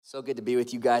So good to be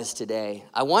with you guys today.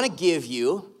 I want to give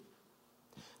you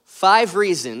 5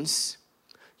 reasons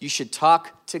you should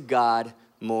talk to God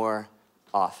more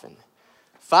often.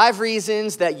 5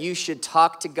 reasons that you should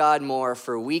talk to God more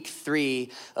for week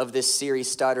 3 of this series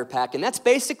starter pack. And that's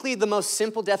basically the most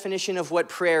simple definition of what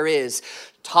prayer is,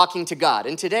 talking to God.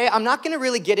 And today, I'm not going to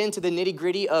really get into the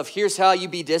nitty-gritty of here's how you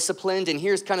be disciplined, and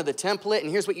here's kind of the template,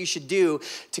 and here's what you should do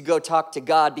to go talk to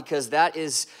God, because that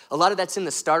is, a lot of that's in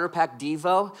the starter pack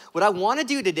Devo. What I want to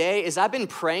do today is I've been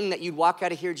praying that you'd walk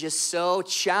out of here just so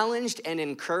challenged and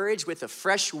encouraged with a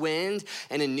fresh wind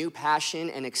and a new passion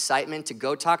and excitement to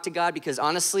go talk to God, because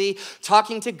honestly,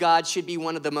 talking to God should be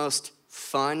one of the most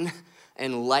fun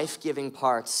and life-giving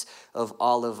parts of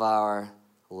all of our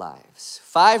lives.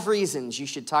 5 reasons you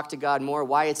should talk to God more,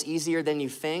 why it's easier than you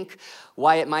think,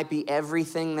 why it might be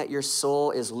everything that your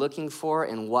soul is looking for,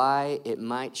 and why it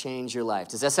might change your life.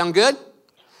 Does that sound good?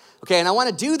 Okay, and I want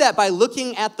to do that by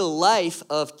looking at the life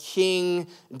of King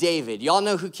David. Y'all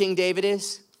know who King David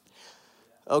is?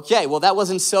 Okay, well that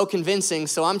wasn't so convincing,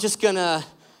 so I'm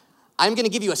going to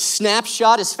give you a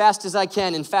snapshot as fast as I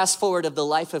can and fast forward of the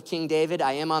life of King David.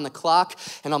 I am on the clock,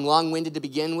 and I'm long-winded to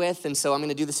begin with, and so I'm going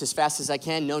to do this as fast as I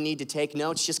can. No need to take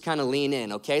notes, just kind of lean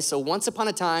in, okay? So once upon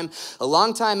a time, a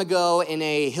long time ago, in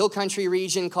a hill country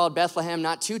region called Bethlehem,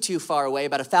 not too far away,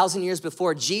 about 1,000 years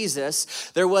before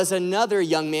Jesus, there was another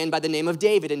young man by the name of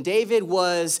David, and David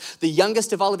was the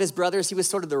youngest of all of his brothers. He was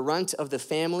sort of the runt of the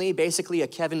family, basically a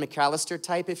Kevin McAllister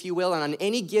type, if you will, and on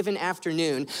any given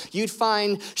afternoon, you'd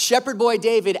find shepherd boy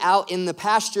David out in the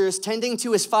pastures tending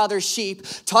to his father's sheep,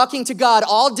 talking to God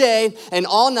all day and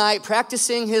all night,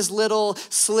 practicing his little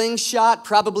slingshot,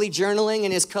 probably journaling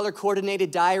in his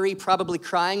color-coordinated diary, probably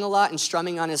crying a lot and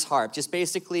strumming on his harp. Just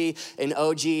basically an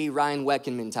OG Ryan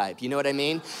Weckenman type, you know what I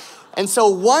mean? And so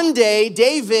one day,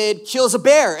 David kills a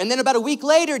bear. And then about a week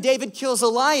later, David kills a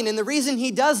lion. And the reason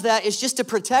he does that is just to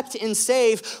protect and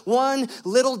save one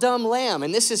little dumb lamb.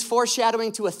 And this is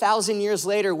foreshadowing to 1,000 years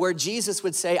later where Jesus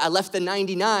would say, I left the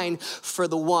 99 for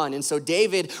the one. And so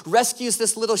David rescues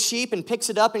this little sheep and picks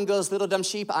it up and goes, little dumb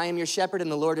sheep, I am your shepherd and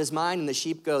the Lord is mine. And the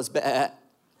sheep goes, bah.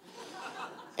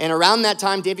 And around that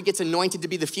time, David gets anointed to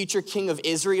be the future king of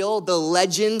Israel. The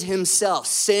legend himself,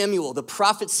 Samuel, the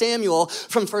prophet Samuel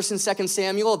from 1st and 2nd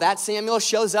Samuel, that Samuel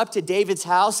shows up to David's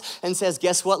house and says,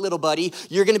 guess what, little buddy?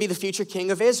 You're going to be the future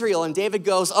king of Israel. And David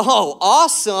goes, oh,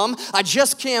 awesome. I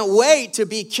just can't wait to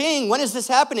be king. When is this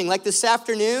happening? Like this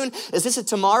afternoon? Is this a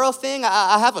tomorrow thing?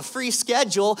 I have a free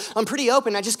schedule. I'm pretty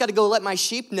open. I just got to go let my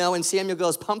sheep know. And Samuel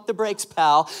goes, pump the brakes,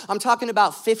 pal. I'm talking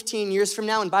about 15 years from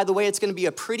now. And by the way, it's going to be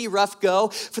a pretty rough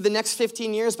go for the next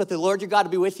 15 years, but the Lord your God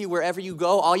will be with you wherever you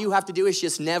go. All you have to do is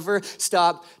just never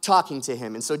stop talking to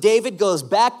him. And so David goes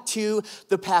back to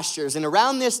the pastures. And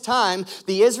around this time,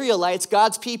 the Israelites,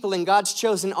 God's people and God's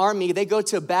chosen army, they go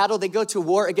to battle, they go to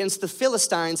war against the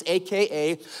Philistines,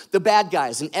 aka the bad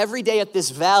guys. And every day at this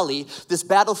valley, this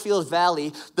battlefield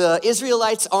valley, the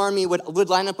Israelites army would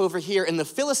line up over here and the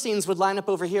Philistines would line up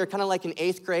over here, kind of like an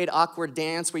 8th grade awkward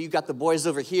dance where you got the boys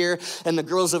over here and the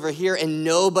girls over here and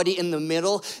nobody in the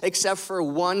middle except for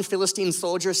one Philistine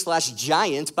soldier /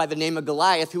 giant by the name of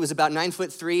Goliath, who was about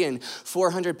 9'3" and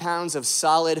 400 pounds of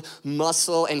solid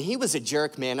muscle. And he was a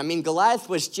jerk, man. I mean, Goliath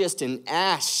was just an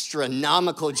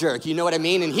astronomical jerk. You know what I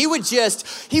mean? And he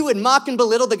would mock and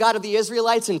belittle the God of the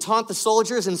Israelites and taunt the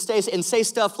soldiers and say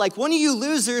stuff like, one of you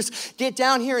losers get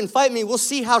down here and fight me. We'll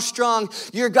see how strong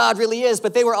your God really is.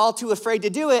 But they were all too afraid to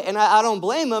do it. And I don't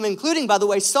blame them, including, by the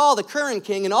way, Saul, the current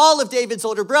king, and all of David's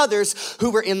older brothers who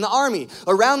were in the army.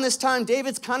 Around this time,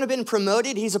 David's kind of been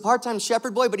promoted. He's a part-time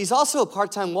shepherd boy, but he's also a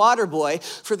part-time water boy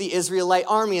for the Israelite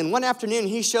army. And one afternoon,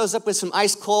 he shows up with some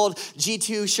ice-cold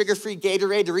G2 sugar-free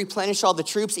Gatorade to replenish all the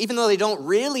troops, even though they don't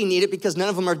really need it because none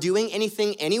of them are doing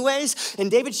anything anyways.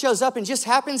 And David shows up and just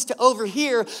happens to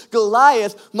overhear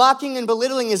Goliath mocking and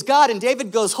belittling his God. And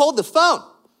David goes, hold the phone.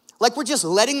 Like, we're just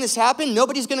letting this happen?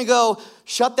 Nobody's going to go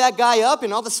shut that guy up?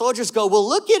 And all the soldiers go, well,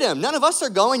 look at him. None of us are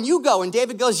going. You go. And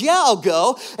David goes, yeah, I'll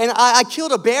go. And I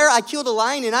killed a bear. I killed a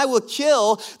lion. And I will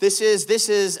kill, this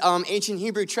is ancient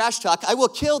Hebrew trash talk. I will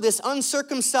kill this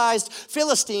uncircumcised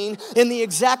Philistine in the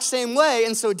exact same way.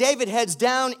 And so David heads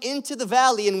down into the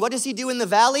valley. And what does he do in the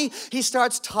valley? He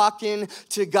starts talking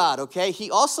to God, okay?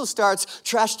 He also starts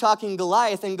trash talking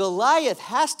Goliath. And Goliath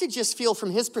has to just feel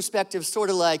from his perspective sort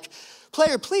of like,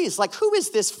 player, please, like, who is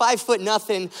this 5'0",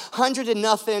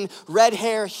 100 red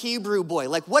hair Hebrew boy?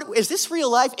 Like, what, is this real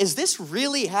life? Is this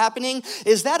really happening?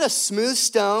 Is that a smooth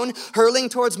stone hurling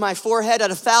towards my forehead at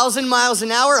 1,000 miles an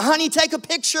hour? Honey, take a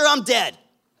picture, I'm dead.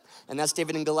 And that's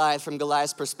David and Goliath from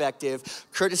Goliath's perspective.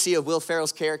 Courtesy of Will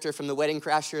Ferrell's character from The Wedding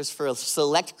Crashers, for a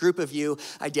select group of you,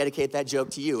 I dedicate that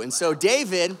joke to you. And so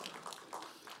David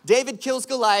kills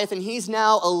Goliath, and he's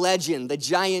now a legend, the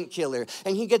giant killer.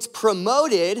 And he gets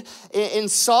promoted in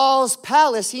Saul's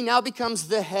palace. He now becomes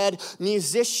the head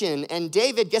musician. And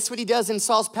David, guess what he does in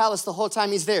Saul's palace the whole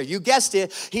time he's there? You guessed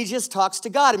it, he just talks to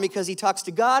God. And because he talks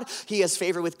to God, he has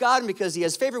favor with God. And because he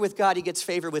has favor with God, he gets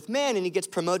favor with man, and he gets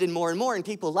promoted more and more, and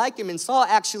people like him. And Saul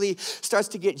actually starts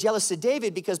to get jealous of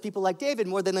David because people like David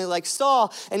more than they like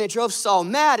Saul. And it drove Saul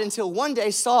mad until one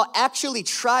day Saul actually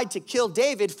tried to kill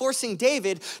David, forcing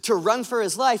David to run for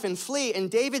his life and flee. And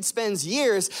David spends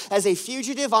years as a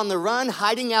fugitive on the run,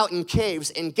 hiding out in caves.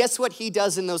 And guess what he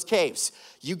does in those caves?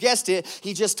 You guessed it,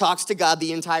 he just talks to God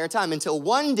the entire time until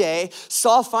one day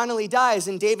Saul finally dies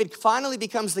and David finally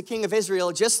becomes the king of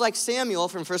Israel, just like Samuel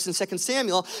from 1 and 2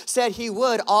 Samuel said he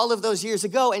would all of those years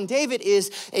ago. And David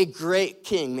is a great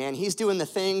king, man. He's doing the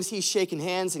things, he's shaking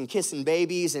hands and kissing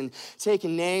babies and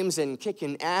taking names and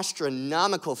kicking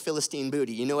astronomical Philistine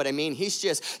booty. You know what I mean?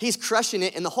 He's crushing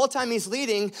it. And the whole time he's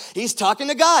leading, he's talking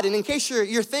to God. And in case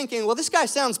you're thinking, well, this guy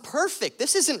sounds perfect,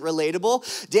 this isn't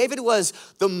relatable. David was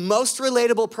the most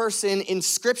relatable person in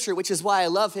scripture, which is why I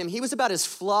love him. He was about as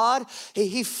flawed.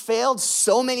 He failed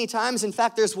so many times. In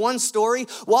fact, there's one story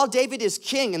while David is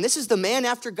king, and this is the man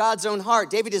after God's own heart.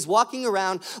 David is walking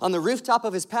around on the rooftop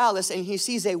of his palace, and he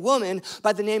sees a woman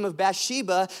by the name of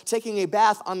Bathsheba taking a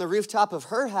bath on the rooftop of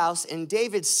her house, and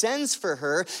David sends for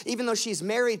her, even though she's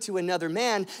married to another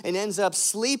man, and ends up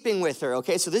sleeping with her.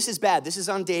 Okay, so this is bad. This is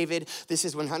on David. This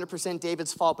is 100%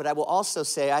 David's fault, but I will also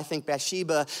say I think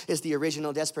Bathsheba is the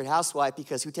original Desperate Housewife,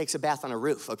 because who takes a bath on a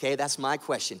roof, okay? That's my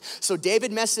question. So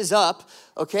David messes up,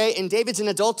 okay? And David's an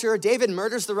adulterer. David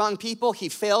murders the wrong people. He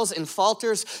fails and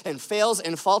falters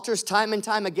time and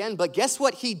time again. But guess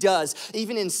what he does,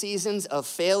 even in seasons of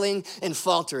failing and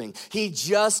faltering? He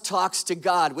just talks to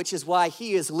God, which is why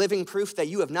he is living proof that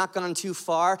you have not gone too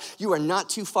far. You are not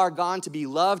too far gone to be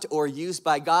loved or used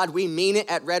by God. We mean it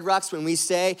at Red Rocks when we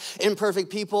say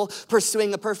imperfect people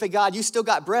pursuing a perfect God. You still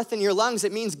got breath in your lungs.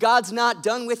 It means God's not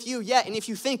done with you yet. And if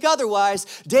you think otherwise,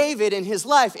 David in his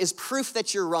life is proof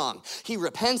that you're wrong. He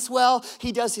repents well.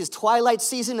 He does his twilight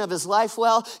season of his life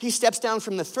well. He steps down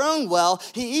from the throne well.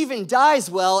 He even dies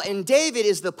well. And David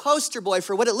is the poster boy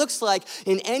for what it looks like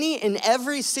in any and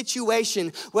every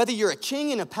situation, whether you're a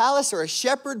king in a palace or a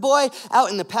shepherd boy out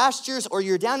in the pastures, or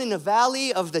you're down in a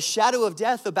valley of the shadow of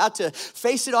death about to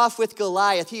face it off with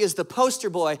Goliath. He is the poster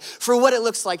boy for what it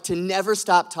looks like to never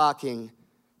stop talking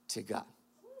to God.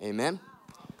 Amen?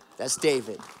 That's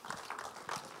David.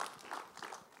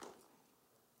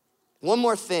 One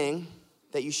more thing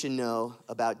that you should know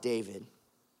about David.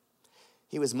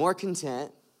 He was more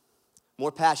content,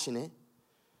 more passionate,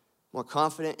 more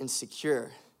confident and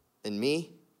secure than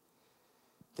me,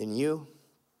 than you.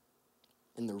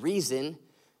 And the reason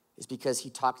is because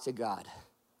he talked to God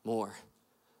more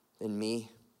than me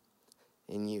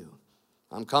and you.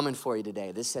 I'm coming for you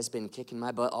today. This has been kicking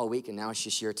my butt all week, and now it's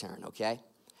just your turn, okay?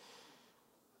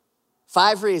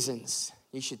 5 reasons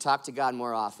you should talk to God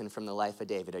more often from the life of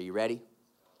David. Are you ready?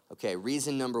 Okay,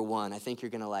 reason number 1, I think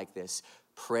you're gonna like this.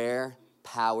 Prayer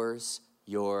powers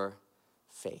your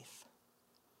faith.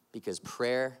 Because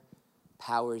prayer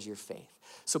powers your faith.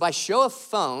 So by show of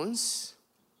phones,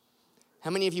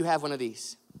 how many of you have one of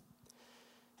these?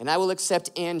 And I will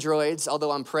accept Androids,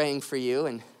 although I'm praying for you,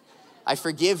 and I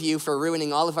forgive you for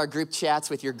ruining all of our group chats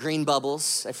with your green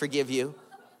bubbles. I forgive you.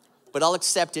 But I'll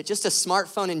accept it. Just a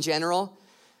smartphone in general.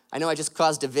 I know I just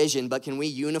caused division, but can we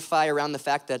unify around the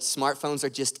fact that smartphones are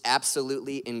just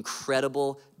absolutely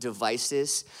incredible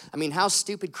devices? I mean, how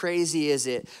stupid crazy is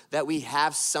it that we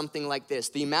have something like this?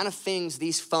 The amount of things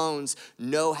these phones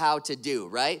know how to do,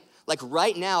 right? Like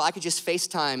right now, I could just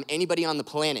FaceTime anybody on the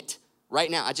planet. Right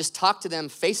now, I just talk to them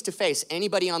face to face,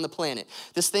 anybody on the planet.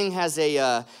 This thing has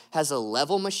a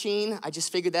level machine. I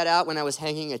just figured that out when I was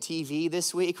hanging a TV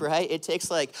this week, right? It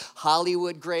takes like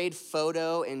Hollywood grade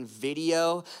photo and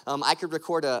video. I could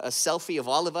record a selfie of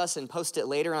all of us and post it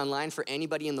later online for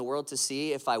anybody in the world to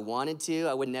see if I wanted to.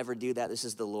 I would never do that. This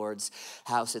is the Lord's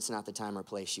house. It's not the time or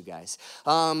place, you guys.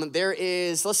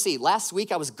 Last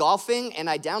week I was golfing and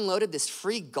I downloaded this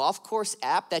free golf course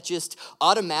app that just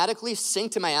automatically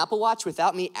synced to my Apple Watch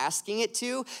without me asking it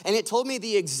to, and it told me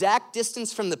the exact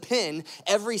distance from the pin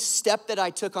every step that I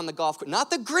took on the golf course.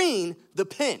 Not the green, the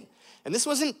pin. And this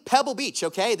wasn't Pebble Beach,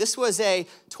 okay? This was a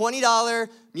 $20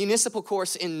 municipal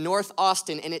course in North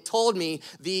Austin, and it told me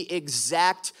the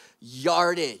exact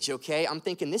yardage, okay? I'm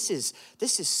thinking, this is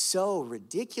so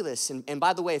ridiculous. And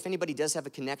by the way, if anybody does have a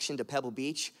connection to Pebble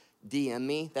Beach, DM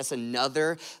me. That's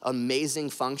another amazing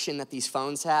function that these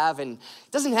phones have. And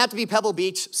it doesn't have to be Pebble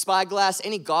Beach, Spyglass,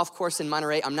 any golf course in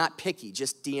Monterey. I'm not picky,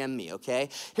 just DM me, okay?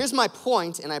 Here's my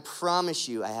point, and I promise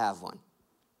you I have one.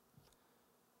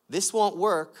 This won't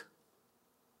work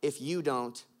if you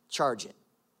don't charge it.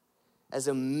 As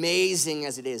amazing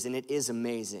as it is, and it is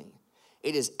amazing,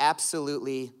 it is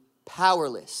absolutely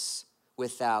powerless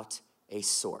without a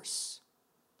source.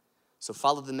 So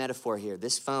follow the metaphor here.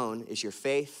 This phone is your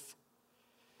faith.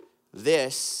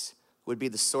 This would be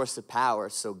the source of power,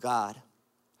 so God.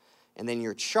 And then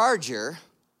your charger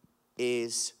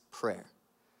is prayer.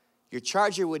 Your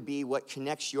charger would be what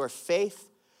connects your faith,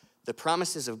 the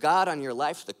promises of God on your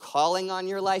life, the calling on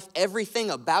your life,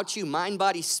 everything about you, mind,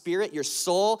 body, spirit, your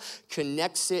soul,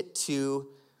 connects it to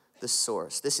the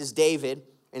source. This is David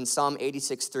in Psalm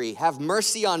 86:3. Have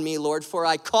mercy on me, Lord, for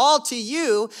I call to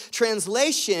you.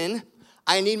 Translation,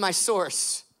 I need my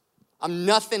source. I'm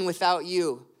nothing without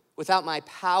you, without my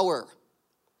power,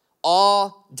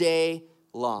 all day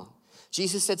long.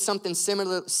 Jesus said something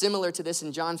similar to this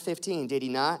in John 15, did he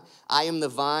not? I am the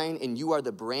vine and you are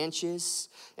the branches.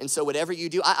 And so whatever you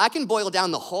do, I can boil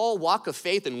down the whole walk of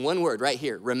faith in one word right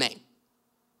here, remain.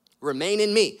 Remain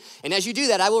in me. And as you do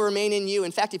that, I will remain in you.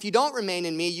 In fact, if you don't remain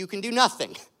in me, you can do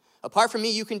nothing. Apart from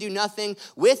me, you can do nothing.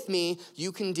 With me,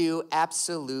 you can do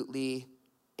absolutely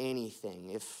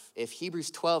anything. If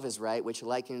Hebrews 12 is right, which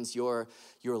likens your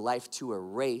life to a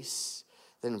race,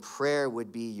 then prayer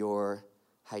would be your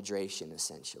hydration,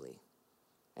 essentially.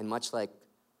 And much like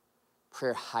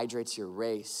prayer hydrates your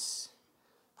race,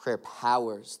 prayer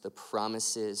powers the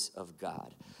promises of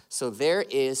God. So there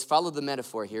is, follow the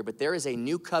metaphor here, but there is a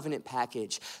new covenant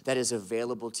package that is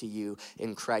available to you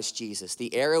in Christ Jesus.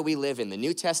 The era we live in, the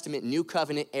New Testament, New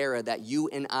Covenant era that you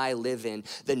and I live in,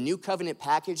 the new covenant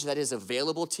package that is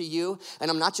available to you,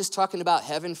 and I'm not just talking about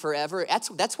heaven forever,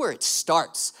 that's where it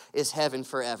starts, is heaven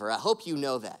forever. I hope you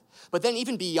know that. But then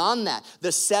even beyond that,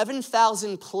 the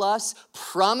 7,000 plus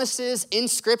promises in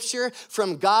Scripture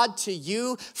from God to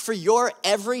you for your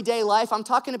everyday life. I'm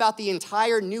talking about the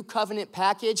entire new covenant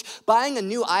package. Buying a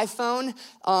new iPhone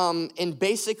and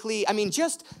basically,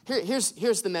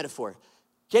 here's the metaphor.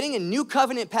 Getting a new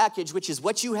covenant package, which is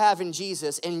what you have in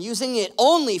Jesus, and using it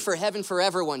only for heaven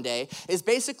forever one day is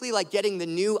basically like getting the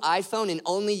new iPhone and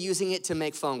only using it to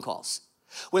make phone calls.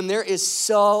 When there is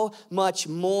so much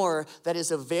more that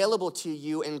is available to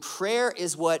you, and prayer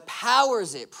is what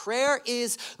powers it. Prayer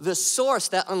is the source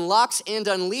that unlocks and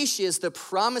unleashes the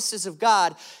promises of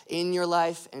God in your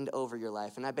life and over your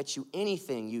life. And I bet you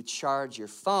anything, you charge your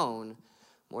phone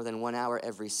more than 1 hour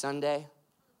every Sunday,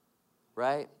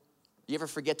 right? You ever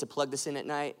forget to plug this in at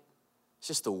night? It's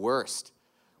just the worst.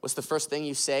 What's the first thing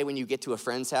you say when you get to a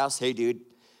friend's house? Hey, dude, do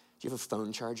you have a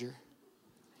phone charger?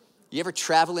 You ever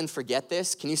travel and forget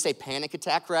this? Can you say panic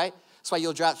attack, right? That's why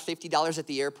you'll drop $50 at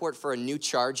the airport for a new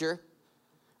charger.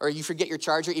 Or you forget your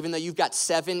charger even though you've got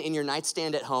 7 in your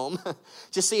nightstand at home.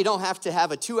 Just so you don't have to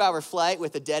have a 2-hour flight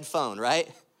with a dead phone, right?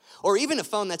 Or even a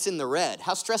phone that's in the red.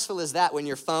 How stressful is that when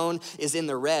your phone is in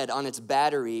the red on its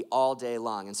battery all day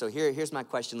long? And so here's my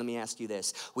question. Let me ask you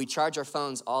this. We charge our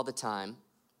phones all the time.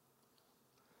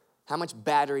 How much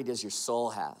battery does your soul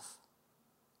have?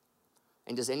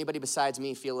 And does anybody besides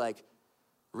me feel like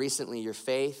recently your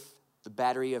faith, the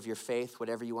battery of your faith,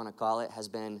 whatever you want to call it, has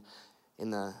been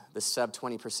in the sub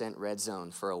 20% red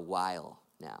zone for a while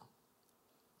now?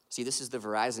 See, this is the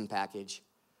Verizon package.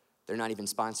 They're not even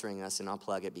sponsoring us, and I'll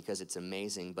plug it because it's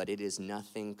amazing, but it is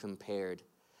nothing compared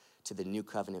to the new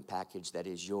covenant package that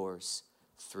is yours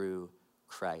through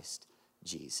Christ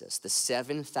Jesus. The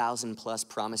 7,000 plus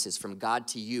promises from God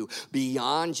to you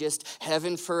beyond just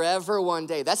heaven forever one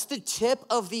day. That's the tip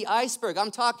of the iceberg. I'm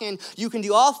talking you can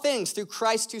do all things through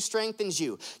Christ who strengthens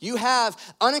you. You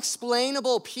have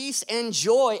unexplainable peace and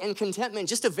joy and contentment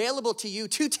just available to you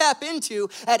to tap into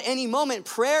at any moment.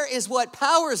 Prayer is what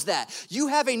powers that. You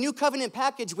have a new covenant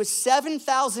package with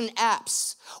 7,000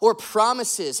 apps or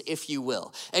promises, if you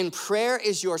will. And prayer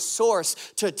is your source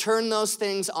to turn those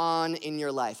things on in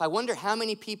your life. I wonder how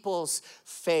many people's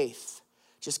faith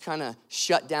just kind of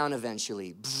shut down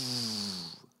eventually.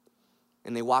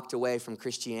 And they walked away from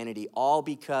Christianity all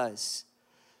because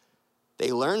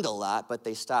they learned a lot, but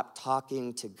they stopped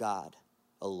talking to God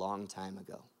a long time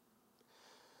ago.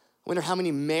 I wonder how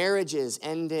many marriages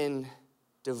end in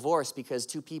divorce because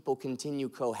two people continue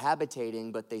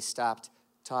cohabitating, but they stopped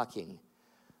talking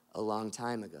a long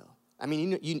time ago. I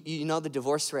mean, you know the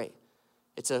divorce rate.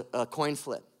 It's a coin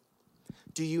flip.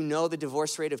 Do you know the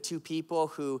divorce rate of two people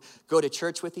who go to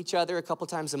church with each other a couple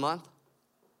times a month?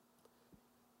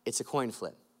 It's a coin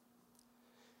flip.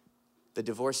 The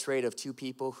divorce rate of two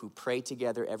people who pray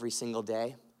together every single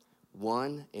day,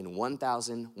 1 in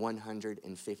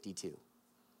 1,152. Did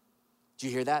you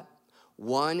hear that?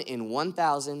 1 in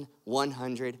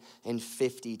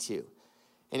 1,152.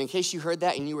 And in case you heard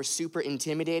that and you were super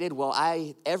intimidated, well,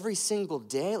 every single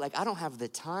day, I don't have the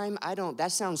time.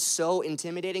 That sounds so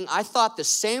intimidating. I thought the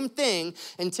same thing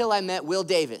until I met Will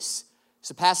Davis. He's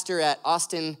a pastor at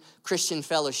Austin Christian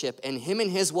Fellowship, and him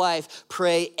and his wife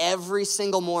pray every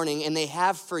single morning, and they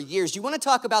have for years. You want to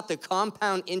talk about the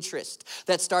compound interest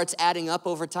that starts adding up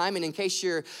over time? And in case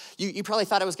you probably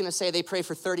thought I was going to say they pray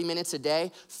for 30 minutes a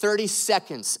day, 30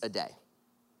 seconds a day.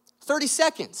 30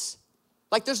 seconds.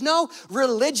 There's no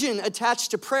religion attached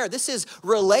to prayer. This is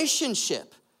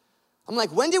relationship. I'm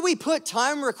like, when did we put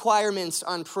time requirements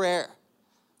on prayer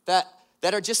that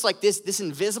are just like this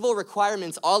invisible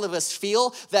requirements all of us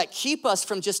feel that keep us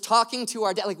from just talking to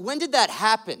our dad? When did that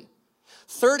happen?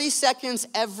 30 seconds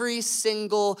every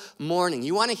single morning.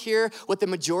 You want to hear what the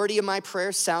majority of my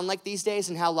prayers sound like these days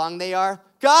and how long they are?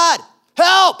 God,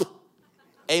 help!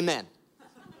 Amen.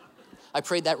 I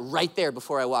prayed that right there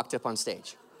before I walked up on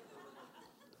stage.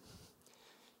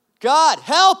 God,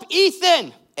 help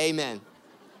Ethan! Amen.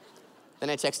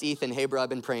 Then I text Ethan, hey bro, I've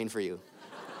been praying for you.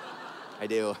 I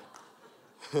do.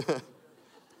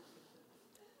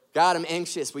 God, I'm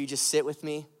anxious. Will you just sit with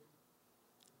me?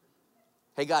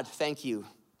 Hey, God, thank you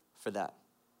for that.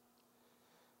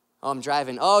 Oh, I'm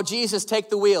driving. Oh, Jesus, take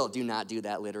the wheel. Do not do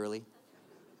that literally,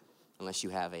 unless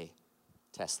you have a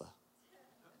Tesla.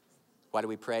 Why do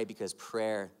we pray? Because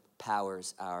prayer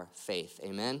powers our faith.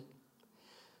 Amen?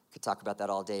 Could talk about that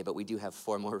all day, but we do have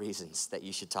 4 more reasons that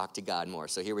you should talk to God more.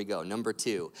 So here we go. Number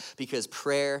 2, because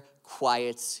prayer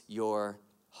quiets your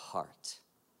heart.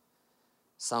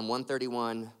 Psalm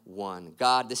 131:1.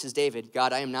 God, this is David.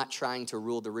 God, I am not trying to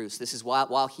rule the roost. This is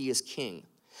while he is king.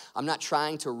 I'm not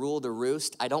trying to rule the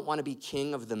roost. I don't want to be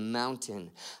king of the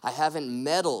mountain. I haven't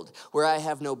meddled where I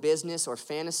have no business or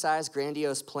fantasized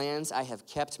grandiose plans. I have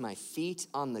kept my feet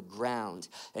on the ground,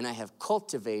 and I have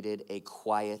cultivated a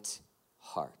quiet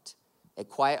heart. A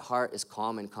quiet heart is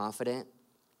calm and confident.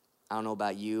 I don't know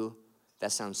about you.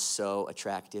 That sounds so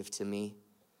attractive to me.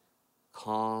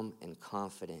 Calm and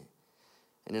confident.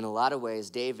 And in a lot of ways,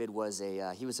 David was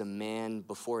a man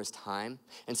before his time.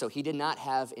 And so he did not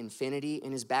have infinity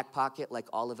in his back pocket like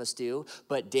all of us do.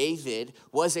 But David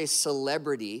was a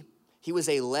celebrity. He was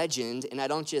a legend. And I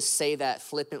don't just say that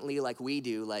flippantly like we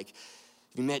do. Like,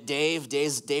 you met Dave?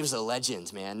 Dave's a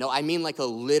legend, man. No, I mean like a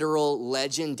literal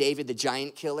legend. David the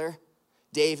giant killer.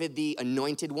 David the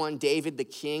anointed one. David the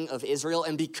king of Israel.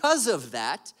 And because of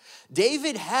that,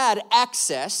 David had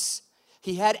access.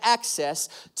 He had access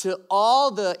to all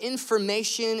the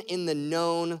information in the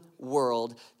known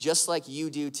world, just like you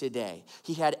do today.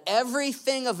 He had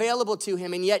everything available to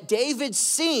him, and yet David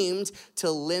seemed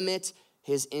to limit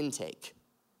his intake.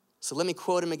 So let me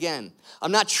quote him again.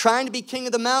 I'm not trying to be king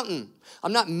of the mountain.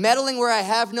 I'm not meddling where I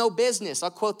have no business.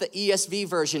 I'll quote the ESV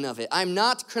version of it. I'm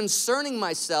not concerning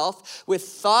myself with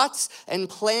thoughts and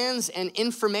plans and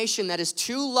information that is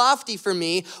too lofty for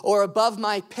me or above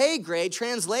my pay grade.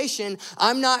 Translation,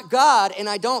 I'm not God and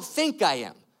I don't think I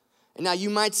am. And now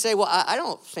you might say, well, I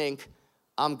don't think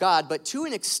I'm God, but to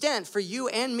an extent, for you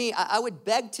and me, I would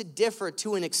beg to differ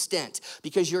to an extent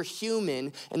because you're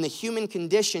human, and the human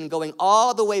condition going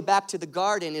all the way back to the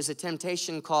garden is a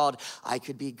temptation called, I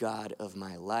could be God of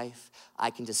my life. I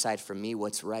can decide for me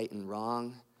what's right and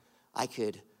wrong. I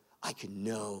could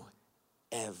know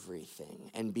everything.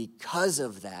 And because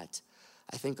of that,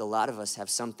 I think a lot of us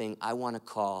have something I want to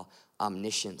call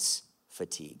omniscience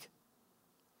fatigue.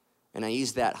 And I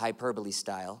use that hyperbole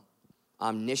style.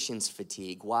 Omniscience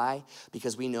fatigue. Why?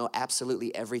 Because we know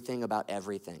absolutely everything about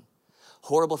everything.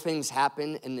 Horrible things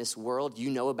happen in this world.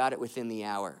 You know about it within the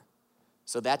hour.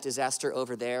 So that disaster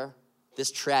over there,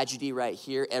 this tragedy right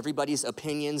here, everybody's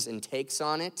opinions and takes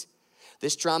on it.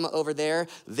 This drama over there,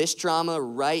 this drama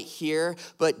right here.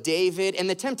 But David, and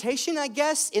the temptation, I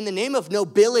guess, in the name of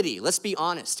nobility, let's be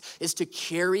honest, is to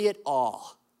carry it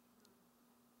all.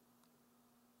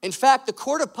 In fact, the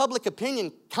court of public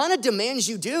opinion kind of demands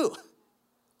you do.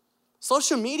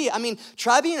 Social media,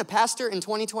 try being a pastor in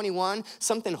 2021,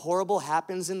 something horrible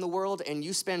happens in the world and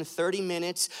you spend 30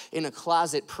 minutes in a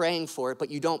closet praying for it,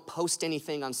 but you don't post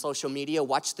anything on social media.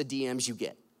 Watch the DMs you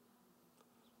get.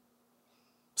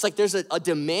 It's like there's a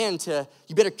demand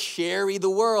you better carry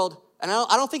the world. And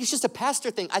I don't think it's just a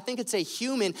pastor thing. I think it's a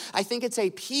human, I think it's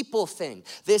a people thing.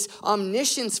 This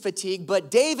omniscience fatigue, but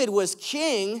David was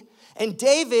king. And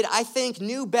David, I think,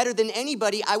 knew better than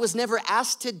anybody I was never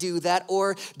asked to do that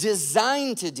or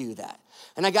designed to do that.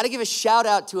 And I got to give a shout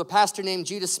out to a pastor named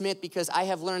Judah Smith because I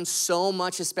have learned so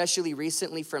much, especially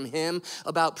recently from him,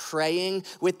 about praying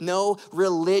with no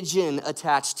religion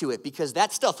attached to it, because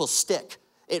that stuff will stick.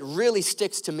 It really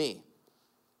sticks to me.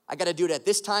 I got to do it at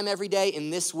this time every day,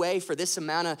 in this way, for this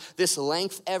amount of this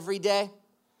length every day.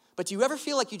 But do you ever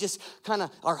feel like you just kind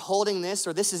of are holding this,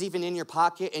 or this is even in your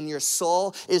pocket, and your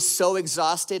soul is so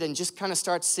exhausted and just kind of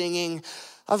starts singing,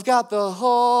 I've got the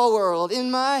whole world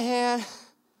in my hand.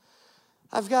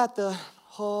 I've got the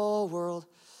whole world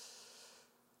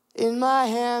in my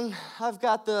hand. I've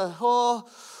got the whole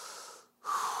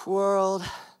world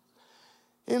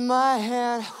in my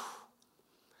hand.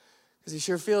 Because he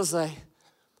sure feels like,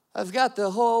 I've got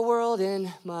the whole world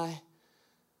in my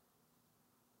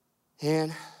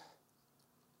hand.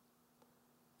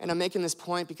 And I'm making this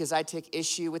point because I take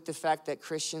issue with the fact that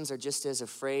Christians are just as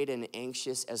afraid and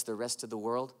anxious as the rest of the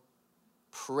world.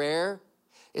 Prayer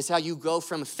is how you go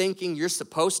from thinking you're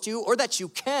supposed to, or that you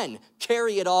can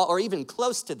carry it all, or even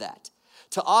close to that,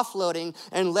 to offloading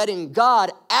and letting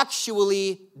God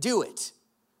actually do it.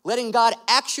 Letting God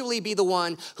actually be the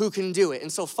one who can do it.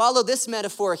 And so follow this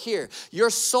metaphor here.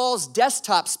 Your soul's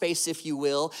desktop space, if you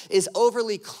will, is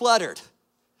overly cluttered.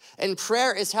 And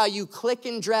prayer is how you click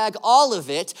and drag all of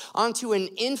it onto an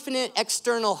infinite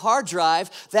external hard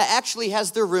drive that actually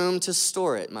has the room to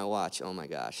store it. My watch, oh my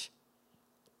gosh.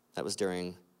 That was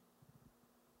during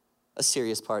a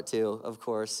serious part too, of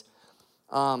course.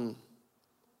 If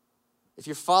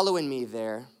you're following me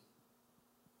there,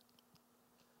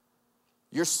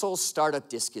 your soul's startup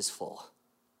disk is full.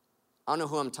 I don't know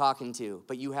who I'm talking to,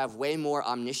 but you have way more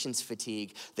omniscience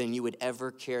fatigue than you would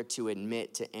ever care to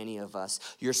admit to any of us.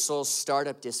 Your soul's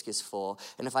startup disk is full,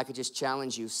 and if I could just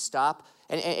challenge you, stop,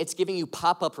 and it's giving you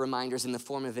pop-up reminders in the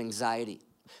form of anxiety.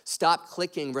 Stop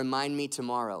clicking, remind me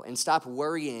tomorrow, and stop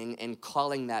worrying and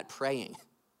calling that praying.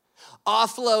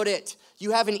 Offload it.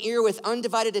 You have an ear with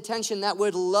undivided attention that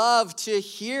would love to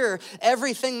hear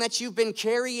everything that you've been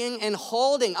carrying and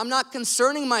holding. I'm not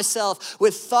concerning myself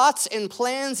with thoughts and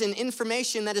plans and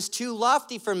information that is too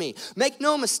lofty for me. Make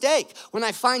no mistake, when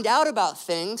I find out about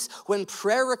things, when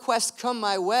prayer requests come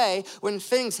my way, when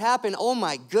things happen, oh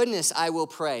my goodness, I will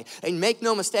pray. And make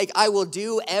no mistake, I will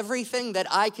do everything that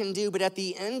I can do. But at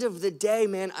the end of the day,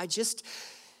 man,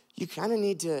 you kind of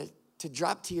need to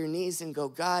drop to your knees and go,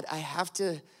 God, I have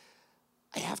to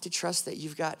trust that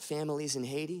you've got families in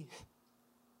Haiti.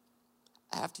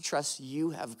 I have to trust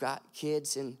you have got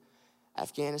kids in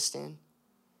Afghanistan.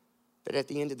 But at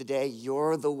the end of the day,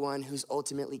 you're the one who's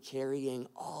ultimately carrying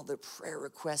all the prayer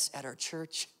requests at our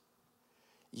church.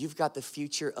 You've got the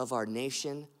future of our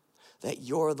nation, that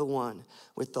you're the one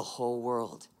with the whole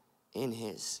world in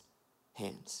his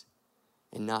hands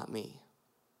and not me.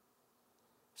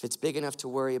 If it's big enough to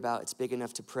worry about, it's big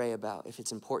enough to pray about. If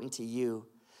it's important to you,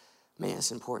 man,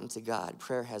 it's important to God.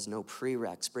 Prayer has no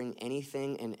prereqs. Bring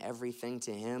anything and everything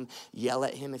to him. Yell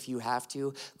at him if you have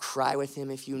to. Cry with him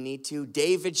if you need to.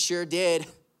 David sure did,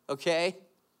 okay?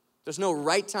 There's no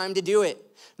right time to do it.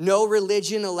 No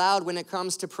religion allowed when it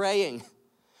comes to praying.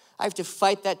 I have to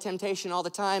fight that temptation all the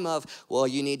time of, well,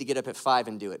 you need to get up at 5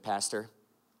 and do it, Pastor.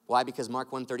 Why? Because Mark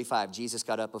 1:35, Jesus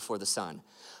got up before the sun.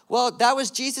 Well, that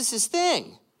was Jesus's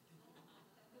thing.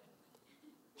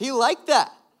 He liked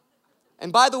that.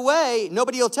 And by the way,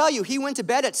 nobody will tell you, he went to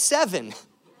bed at 7.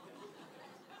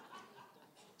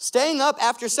 Staying up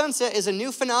after sunset is a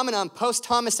new phenomenon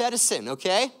post-Thomas Edison,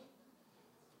 okay?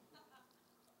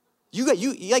 You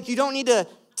don't need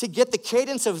to get the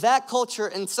cadence of that culture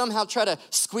and somehow try to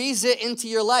squeeze it into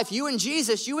your life. You and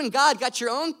Jesus, you and God got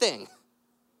your own thing.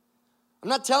 I'm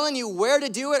not telling you where to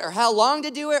do it or how long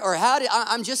to do it or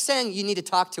I'm just saying you need to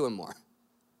talk to him more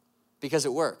because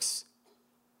it works.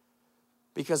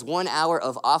 Because 1 hour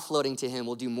of offloading to him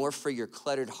will do more for your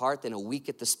cluttered heart than a week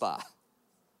at the spa.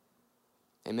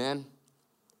 Amen?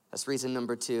 That's reason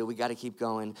number 2. We got to keep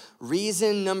going.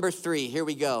 Reason number 3. Here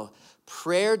we go.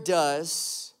 Prayer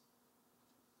does...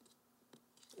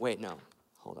 Wait, no.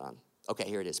 Hold on. Okay,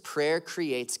 here it is. Prayer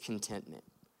creates contentment.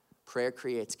 Prayer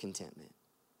creates contentment.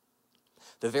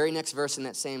 The very next verse in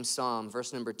that same psalm,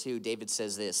 verse number 2, David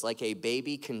says this, like a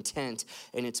baby content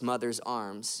in its mother's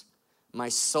arms, my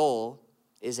soul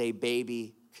is a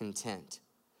baby content.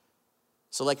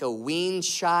 So like a weaned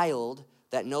child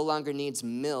that no longer needs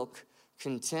milk,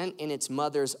 content in its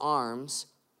mother's arms,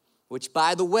 which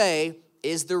by the way,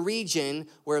 is the region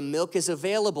where milk is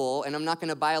available, and I'm not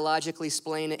gonna biologically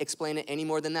explain it any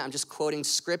more than that. I'm just quoting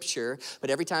scripture,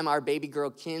 but every time our baby girl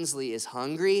Kinsley is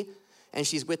hungry and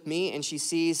she's with me and she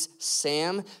sees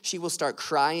Sam, she will start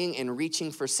crying and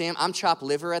reaching for Sam. I'm chopped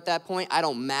liver at that point. I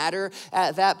don't matter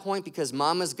at that point because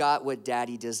mama's got what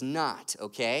daddy does not,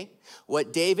 okay?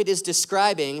 What David is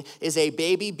describing is a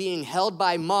baby being held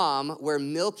by mom where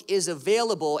milk is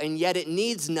available and yet it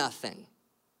needs nothing.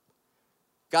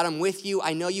 God, I'm with you.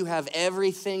 I know you have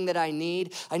everything that I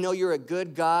need. I know you're a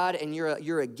good God and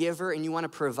you're a giver and you want to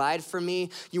provide for me.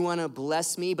 You want to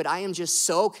bless me, but I am just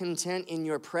so content in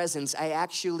your presence. I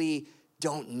actually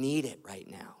don't need it right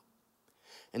now.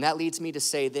 And that leads me to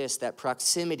say this, that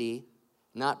proximity,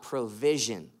 not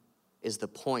provision, is the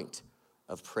point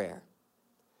of prayer.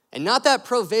 And not that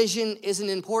provision isn't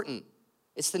important.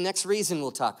 It's the next reason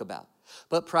we'll talk about.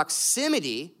 But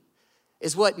proximity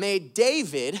is what made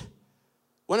David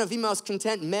one of the most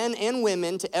content men and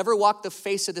women to ever walk the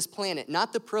face of this planet,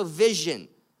 not the provision.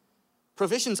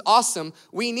 Provision's awesome.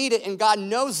 We need it, and God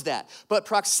knows that. But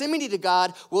proximity to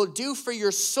God will do for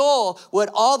your soul what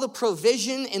all the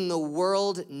provision in the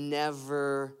world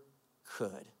never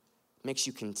could. Makes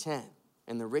you content.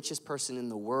 And the richest person in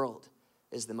the world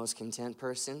is the most content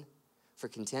person. For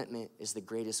contentment is the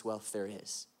greatest wealth there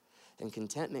is. And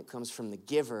contentment comes from the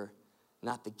giver,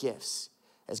 not the gifts.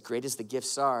 As great as the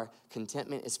gifts are,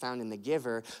 contentment is found in the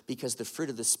giver because the fruit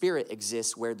of the Spirit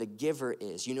exists where the giver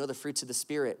is. You know the fruits of the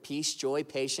Spirit: peace, joy,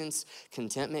 patience,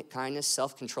 contentment, kindness,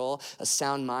 self-control, a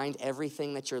sound mind,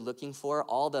 everything that you're looking for,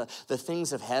 all the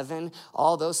things of heaven,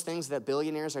 all those things that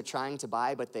billionaires are trying to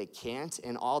buy but they can't,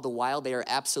 and all the while they are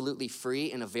absolutely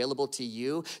free and available to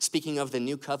you. Speaking of the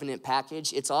new covenant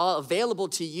package, it's all available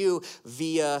to you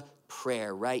via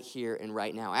prayer right here and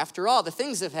right now. After all, the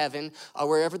things of heaven are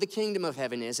wherever the kingdom of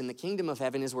heaven is, and the kingdom of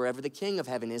heaven is wherever the king of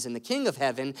heaven is, and the king of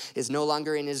heaven is no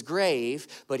longer in his grave,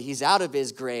 but he's out of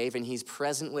his grave and he's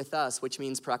present with us, which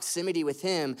means proximity with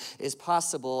him is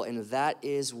possible, and that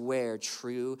is where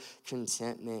true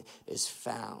contentment is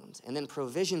found. And then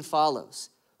provision follows.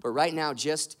 But right now,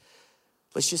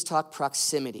 let's just talk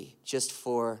proximity just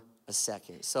for a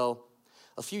second. So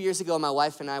a few years ago, my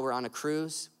wife and I were on a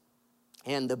cruise.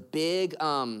 And the big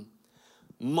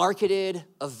marketed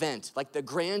event, like the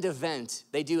grand event,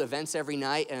 they do events every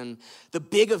night, and the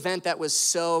big event that was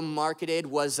so marketed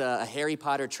was a Harry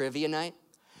Potter trivia night.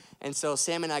 And so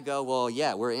Sam and I go, well,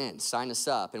 yeah, we're in, sign us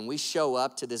up. And we show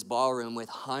up to this ballroom with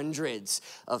hundreds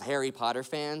of Harry Potter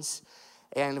fans,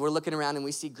 and we're looking around and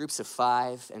we see groups of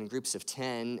 5 and groups of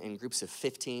 10 and groups of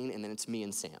 15, and then it's me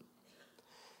and Sam.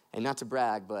 And not to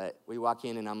brag, but we walk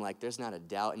in and I'm like, there's not a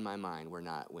doubt in my mind we're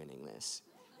not winning this.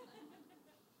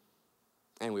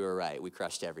 And we were right. We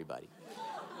crushed everybody.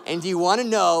 And do you want to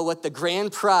know what the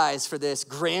grand prize for this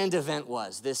grand event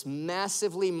was? This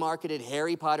massively marketed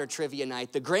Harry Potter trivia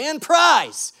night. The grand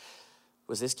prize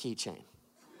was this keychain.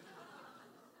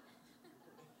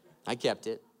 I kept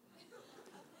it.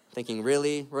 Thinking,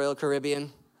 really, Royal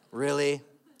Caribbean? Really?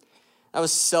 I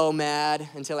was so mad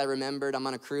until I remembered I'm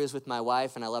on a cruise with my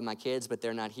wife and I love my kids, but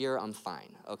they're not here. I'm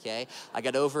fine, okay? I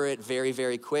got over it very,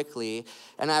 very quickly.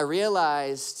 And I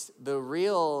realized the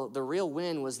real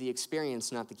win was the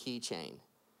experience, not the keychain.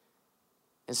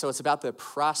 And so it's about the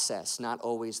process, not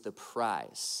always the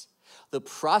prize. The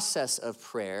process of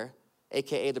prayer,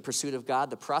 AKA the pursuit of God,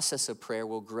 the process of prayer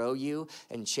will grow you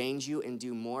and change you and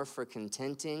do more for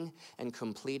contenting and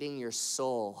completing your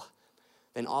soul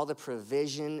than all the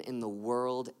provision in the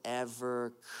world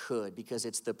ever could, because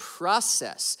it's the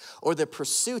process, or the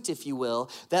pursuit, if you will,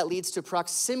 that leads to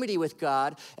proximity with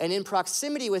God, and in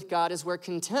proximity with God is where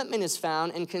contentment is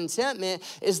found, and contentment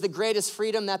is the greatest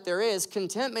freedom that there is.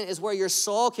 Contentment is where your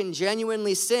soul can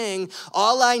genuinely sing,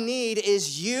 all I need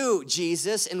is you,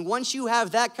 Jesus, and once you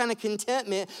have that kind of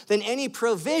contentment, then any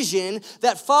provision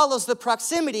that follows the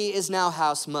proximity is now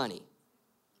house money.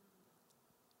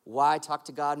 Why talk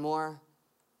to God more?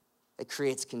 It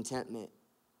creates contentment,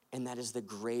 and that is the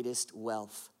greatest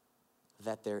wealth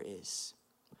that there is.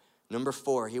 Number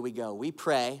 4, here we go. We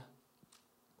pray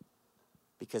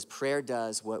because prayer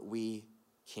does what we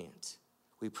can't.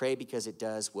 We pray because it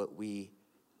does what we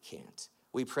can't.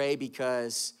 We pray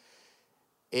because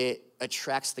it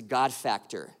attracts the God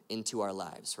factor into our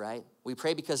lives, right? We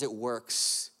pray because it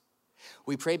works.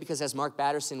 We pray because, as Mark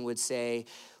Batterson would say,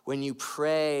 when you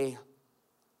pray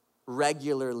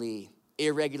regularly,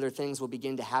 irregular things will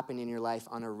begin to happen in your life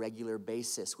on a regular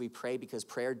basis. We pray because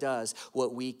prayer does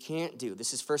what we can't do.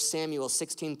 This is 1 Samuel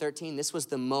 16:13. This was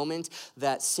the moment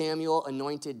that Samuel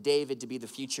anointed David to be the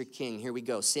future king. Here we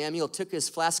go. Samuel took his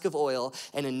flask of oil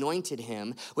and anointed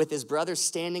him, with his brothers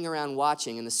standing around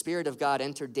watching, and the Spirit of God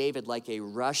entered David like a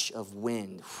rush of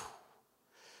wind.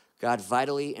 God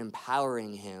vitally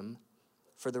empowering him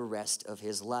for the rest of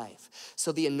his life.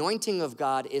 So the anointing of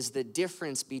God is the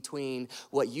difference between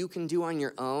what you can do on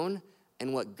your own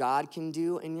and what God can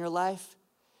do in your life.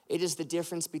 It is the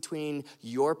difference between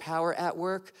your power at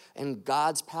work and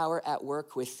God's power at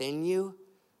work within you.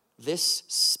 This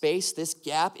space, this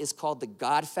gap is called the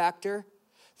God factor.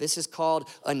 This is called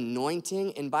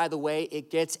anointing. And by the way,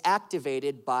 it gets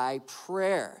activated by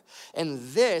prayer. And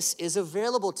this is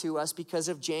available to us because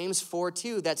of James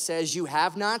 4:2 that says, you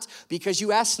have not because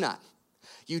you ask not.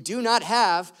 You do not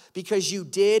have because you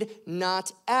did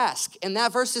not ask. And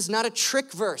that verse is not a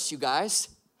trick verse, you guys.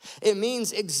 It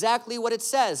means exactly what it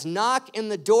says. Knock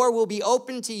and the door will be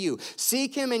open to you.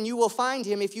 Seek him and you will find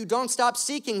him if you don't stop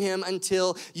seeking him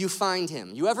until you find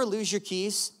him. You ever lose your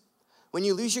keys? When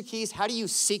you lose your keys, how do you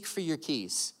seek for your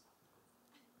keys?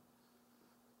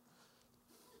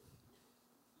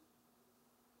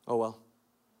 Oh, well,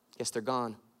 guess they're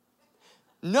gone.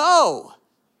 No!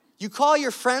 You call your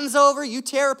friends over, you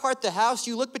tear apart the house,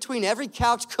 you look between every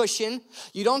couch cushion,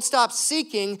 you don't stop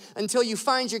seeking until you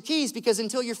find your keys, because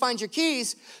until you find your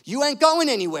keys, you ain't going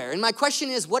anywhere. And my question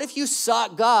is, what if you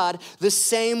sought God the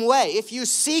same way? If you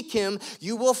seek him,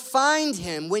 you will find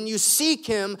him when you seek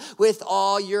him with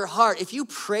all your heart. If you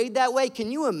prayed that way,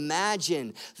 can you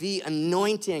imagine the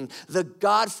anointing, the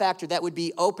God factor that would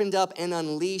be opened up and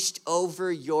unleashed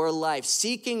over your life?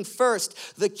 Seeking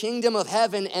first the kingdom of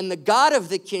heaven and the God of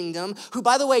the kingdom, who,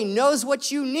 by the way, knows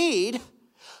what you need,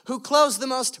 who clothes the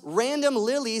most random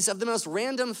lilies of the most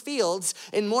random fields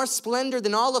in more splendor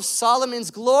than all of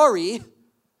Solomon's glory,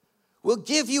 will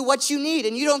give you what you need.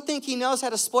 And you don't think he knows how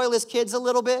to spoil his kids a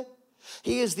little bit?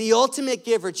 He is the ultimate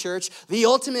giver, church, the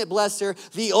ultimate blesser,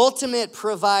 the ultimate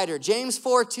provider. James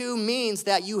 4:2 means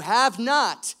that you have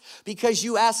not because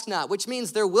you ask not, which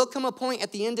means there will come a point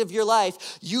at the end of your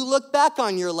life, you look back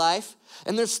on your life,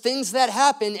 and there's things that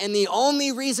happen, and the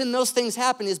only reason those things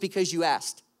happen is because you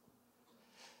asked.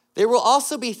 There will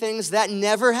also be things that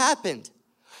never happened,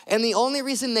 and the only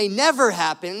reason they never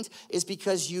happened is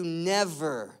because you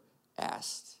never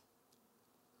asked.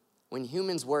 When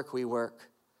humans work, we work.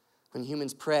 When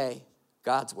humans pray,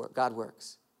 God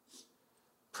works.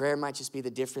 Prayer might just be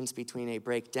the difference between a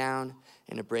breakdown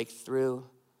and a breakthrough.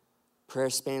 Prayer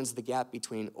spans the gap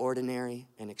between ordinary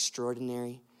and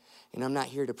extraordinary. And I'm not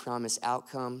here to promise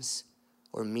outcomes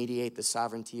or mediate the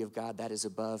sovereignty of God. That is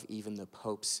above even the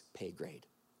Pope's pay grade.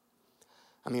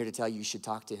 I'm here to tell you you should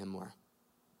talk to him more,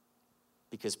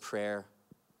 because prayer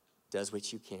does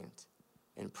what you can't,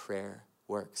 and prayer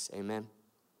works. Amen.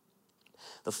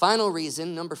 The final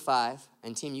reason, number 5,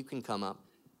 and team, you can come up.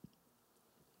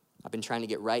 I've been trying to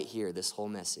get right here this whole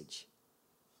message.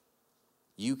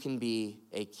 You can be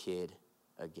a kid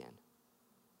again.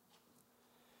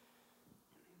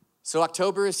 So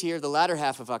October is here, the latter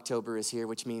half of October is here,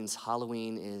 which means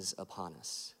Halloween is upon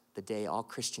us, the day all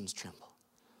Christians tremble.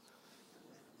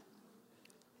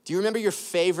 Do you remember your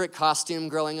favorite costume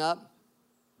growing up?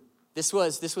 This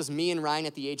was me and Ryan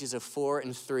at the ages of 4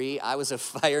 and 3. I was a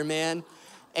fireman,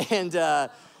 and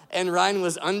Ryan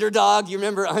was Underdog. You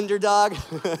remember Underdog?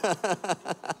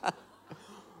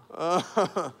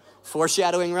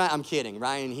 Foreshadowing Ryan. I'm kidding.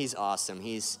 Ryan, he's awesome.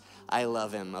 I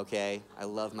love him, okay? I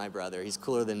love my brother. He's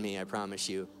cooler than me, I promise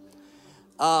you.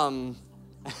 I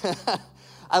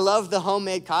love the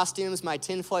homemade costumes, my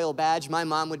tinfoil badge. My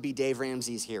mom would be Dave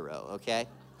Ramsey's hero, okay?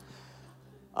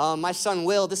 My son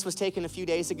Will, this was taken a few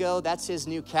days ago. That's his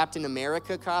new Captain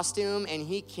America costume, and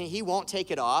he won't take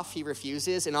it off. He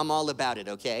refuses, and I'm all about it,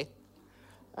 okay?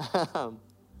 Now,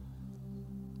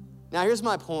 here's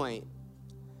my point.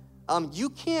 You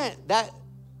can't, that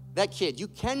kid, you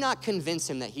cannot convince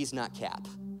him that he's not Cap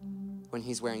when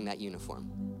he's wearing that uniform.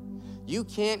 You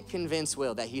can't convince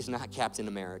Will that he's not Captain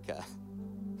America,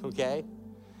 okay?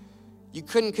 You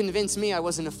couldn't convince me I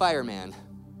wasn't a fireman.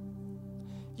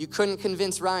 You couldn't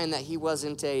convince Ryan that he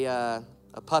wasn't a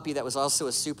puppy that was also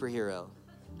a superhero,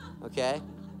 okay?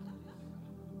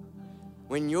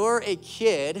 When you're a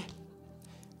kid,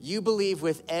 you believe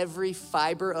with every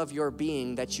fiber of your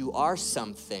being that you are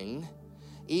something,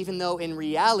 even though in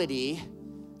reality,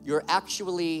 you're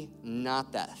actually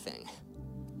not that thing.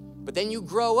 But then you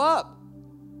grow up.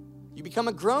 You become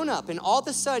a grown-up, and all of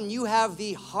a sudden, you have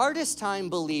the hardest time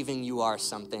believing you are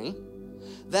something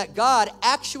that God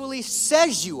actually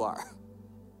says you are.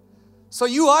 So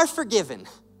you are forgiven.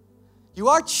 You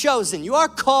are chosen. You are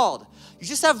called. You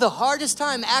just have the hardest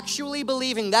time actually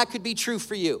believing that could be true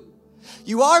for you.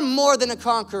 You are more than a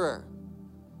conqueror.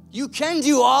 You can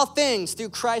do all things through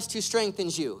Christ who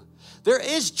strengthens you. There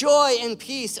is joy and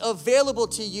peace available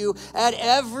to you at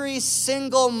every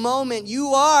single moment. You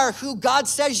are who God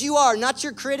says you are, not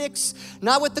your critics,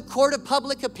 not what the court of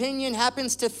public opinion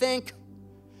happens to think,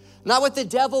 not what the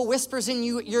devil whispers in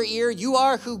your ear. You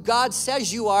are who God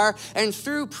says you are. And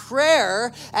through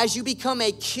prayer, as you become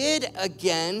a kid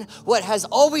again, what has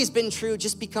always been true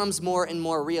just becomes more and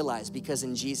more realized, because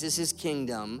in Jesus'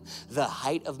 kingdom, the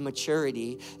height of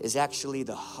maturity is actually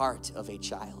the heart of a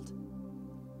child.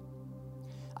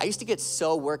 I used to get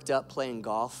so worked up playing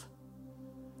golf.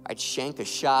 I'd shank a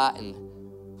shot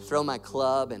and throw my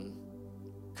club and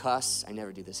cuss. I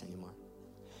never do this anymore.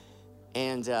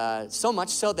 And so much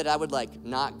so that I would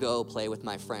not go play with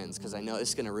my friends because I know this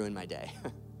is gonna ruin my day.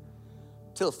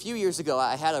 Till a few years ago,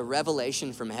 I had a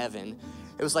revelation from heaven.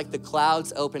 It was like the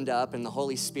clouds opened up and the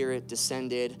Holy Spirit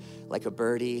descended like a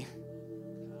birdie.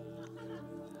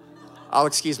 I'll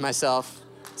excuse myself,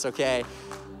 it's okay.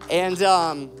 And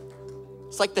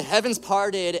it's like the heavens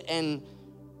parted, and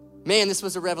man, this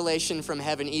was a revelation from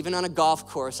heaven. Even on a golf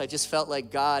course, I just felt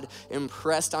like God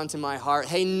impressed onto my heart,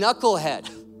 hey, knucklehead.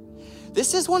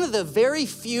 This is one of the very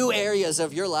few areas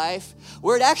of your life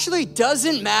where it actually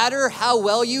doesn't matter how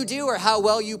well you do or how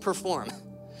well you perform.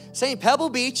 Saying Pebble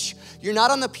Beach, you're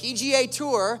not on the PGA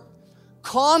Tour,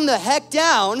 calm the heck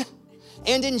down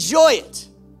and enjoy it.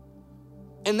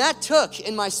 And that took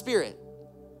in my spirit.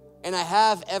 And I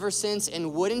have ever since,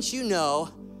 and wouldn't you know,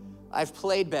 I've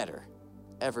played better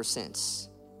ever since.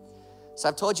 So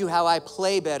I've told you how I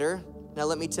play better. Now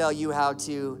let me tell you how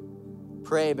to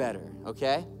pray better,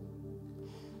 okay?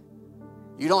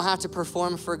 You don't have to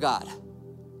perform for God.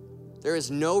 There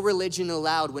is no religion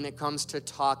allowed when it comes to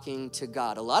talking to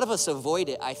God. A lot of us avoid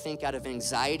it, I think, out of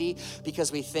anxiety,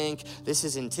 because we think this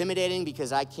is intimidating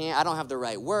because I don't have the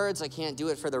right words. I can't do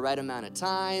it for the right amount of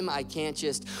time.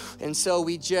 And so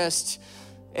we just,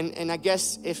 and I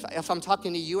guess if I'm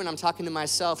talking to you and I'm talking to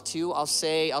myself too, I'll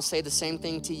say the same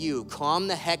thing to you. Calm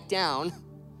the heck down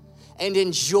and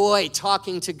enjoy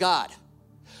talking to God.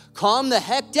 Calm the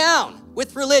heck down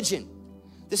with religion.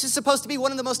 This is supposed to be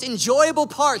one of the most enjoyable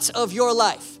parts of your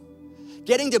life.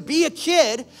 Getting to be a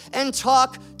kid and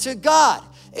talk to God.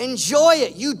 Enjoy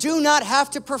it. You do not have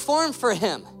to perform for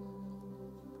him.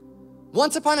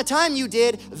 Once upon a time you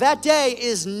did. That day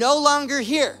is no longer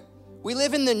here. We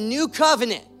live in the new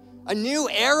covenant, a new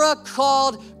era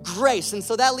called grace. And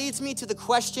so that leads me to the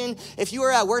question, if you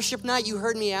were at worship night, you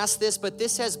heard me ask this, but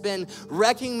this has been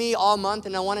wrecking me all month,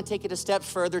 and I want to take it a step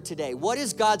further today. What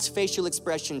is God's facial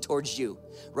expression towards you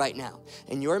right now?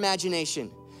 In your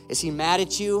imagination, is he mad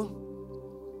at you?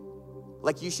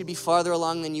 Like you should be farther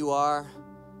along than you are?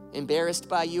 Embarrassed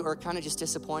by you, or kind of just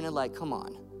disappointed, like, come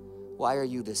on, why are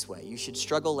you this way? You should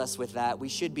struggle less with that. We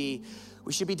should be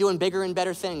doing bigger and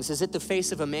better things. Is it the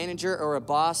face of a manager or a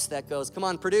boss that goes, come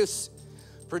on, produce,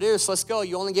 let's go.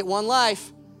 You only get one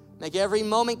life. Make every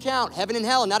moment count. Heaven and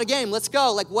hell, not a game, let's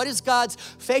go. Like, what is God's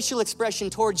facial expression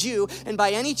towards you? And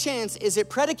by any chance, is it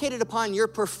predicated upon your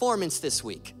performance this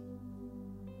week?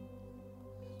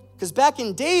 Because back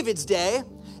in David's day,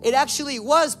 it actually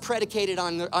was predicated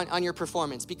on your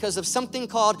performance because of something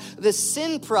called the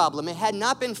sin problem. It had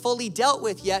not been fully dealt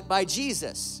with yet by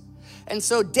Jesus. And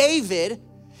so David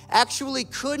actually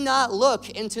could not look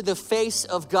into the face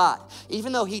of God,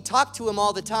 even though he talked to him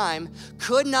all the time,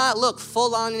 could not look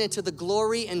full on into the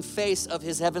glory and face of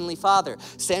his heavenly Father.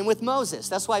 Same with Moses.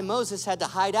 That's why Moses had to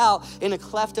hide out in a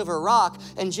cleft of a rock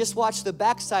and just watch the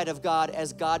backside of God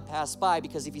as God passed by,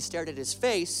 because if he stared at his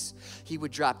face, he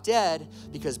would drop dead,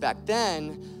 because back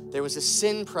then there was a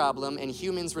sin problem and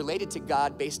humans related to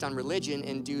God based on religion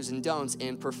and do's and don'ts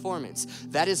and performance.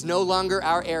 That is no longer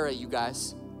our era, you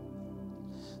guys.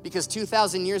 Because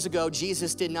 2,000 years ago,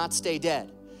 Jesus did not stay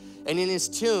dead. And in his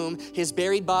tomb, his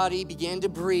buried body began to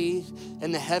breathe,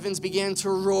 and the heavens began to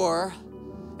roar,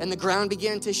 and the ground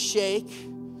began to shake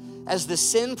as the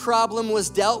sin problem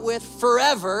was dealt with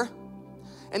forever.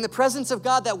 And the presence of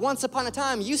God that once upon a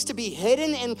time used to be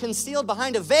hidden and concealed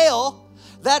behind a veil,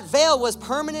 that veil was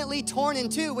permanently torn in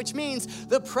two, which means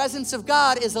the presence of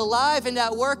God is alive and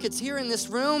at work. It's here in this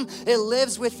room. It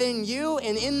lives within you.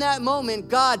 And in that moment,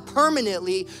 God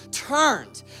permanently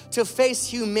turned to face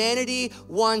humanity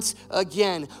once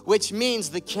again, which means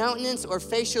the countenance or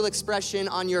facial expression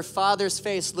on your Father's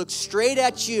face looks straight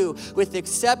at you with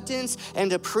acceptance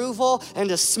and approval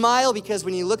and a smile, because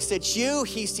when he looks at you,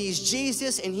 he sees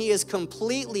Jesus and he is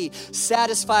completely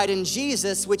satisfied in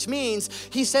Jesus, which means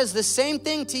he says the same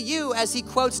thing to you as he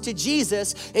quotes to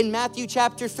Jesus in Matthew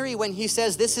chapter 3 when he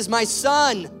says, "This is my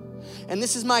son and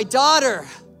this is my daughter."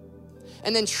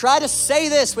 And then try to say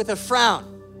this with a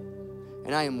frown,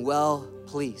 "And I am well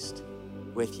pleased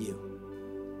with you."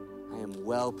 I am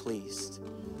well pleased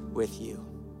with you.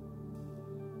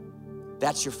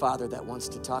 That's your Father that wants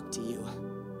to talk to you.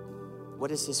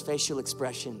 What is his facial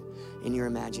expression in your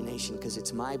imagination? Because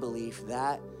it's my belief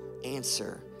that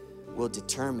answer will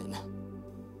determine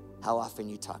how often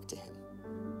you talk to him.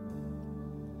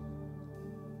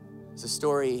 It's a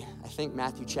story, I think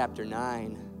Matthew chapter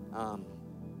 9,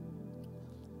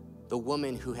 the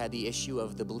woman who had the issue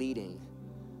of the bleeding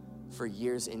for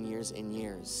years and years and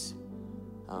years,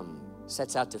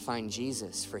 sets out to find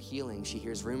Jesus for healing. She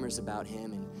hears rumors about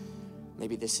him, and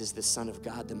maybe this is the Son of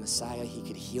God, the Messiah. He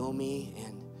could heal me.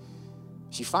 And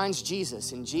she finds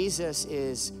Jesus, and Jesus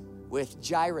is with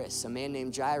Jairus, a man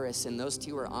named Jairus, and those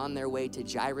two are on their way to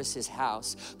Jairus'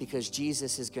 house because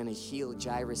Jesus is going to heal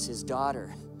Jairus'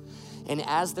 daughter. And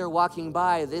as they're walking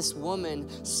by, this woman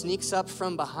sneaks up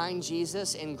from behind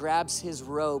Jesus and grabs his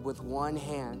robe with one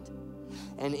hand.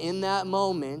 And in that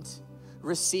moment,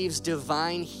 receives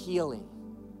divine healing.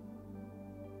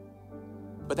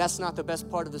 But that's not the best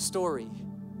part of the story.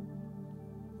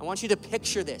 I want you to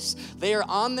picture this. They are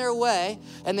on their way,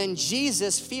 and then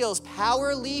Jesus feels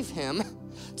power leave him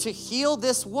to heal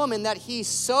this woman that he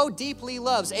so deeply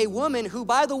loves. A woman who,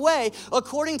 by the way,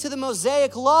 according to the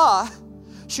Mosaic law,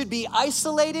 should be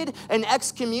isolated and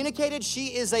excommunicated. She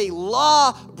is a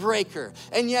lawbreaker.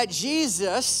 And yet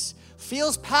Jesus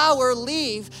feels power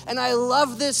leave. And I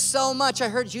love this so much. I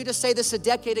heard Judah say this a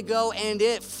decade ago, and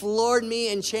it floored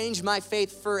me and changed my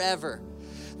faith forever.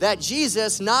 That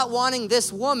Jesus, not wanting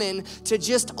this woman to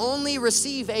just only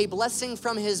receive a blessing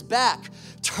from his back,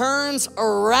 turns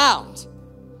around.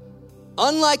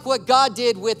 Unlike what God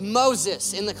did with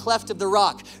Moses in the cleft of the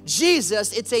rock,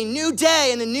 Jesus, it's a new day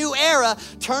and a new era,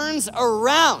 turns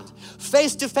around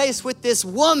face to face with this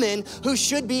woman who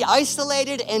should be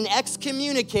isolated and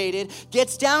excommunicated,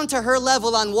 gets down to her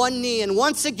level on one knee, and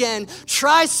once again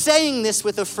tries saying this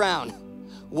with a frown.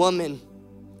 Woman,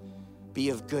 be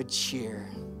of good cheer.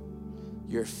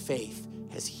 Your faith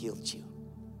has healed you.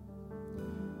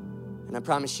 And I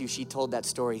promise you, she told that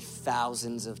story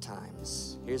thousands of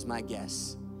times. Here's my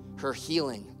guess. Her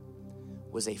healing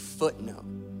was a footnote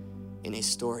in a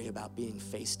story about being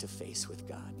face to face with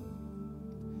God.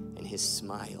 And his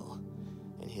smile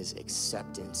and his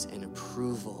acceptance and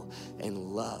approval and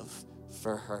love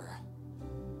for her.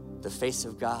 The face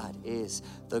of God is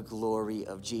the glory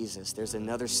of Jesus. There's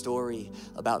another story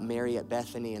about Mary at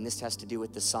Bethany, and this has to do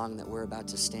with the song that we're about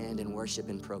to stand and worship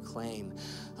and proclaim.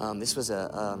 This was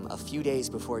a few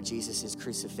days before Jesus'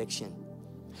 crucifixion.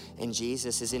 And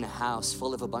Jesus is in a house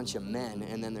full of a bunch of men,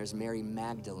 and then there's Mary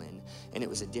Magdalene. And it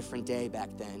was a different day back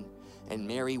then. And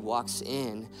Mary walks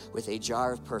in with a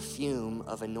jar of perfume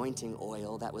of anointing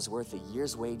oil that was worth a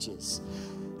year's wages.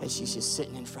 And she's just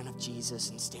sitting in front of Jesus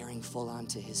and staring full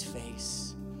onto his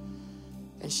face.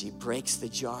 And she breaks the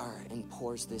jar and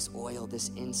pours this oil, this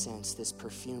incense, this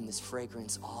perfume, this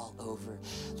fragrance all over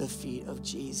the feet of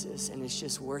Jesus. And is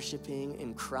just worshiping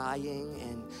and crying.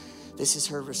 And this is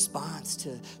her response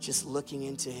to just looking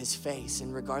into his face.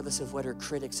 And regardless of what her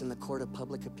critics in the court of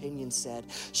public opinion said,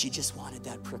 she just wanted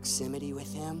that proximity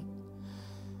with him.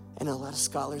 And a lot of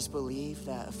scholars believe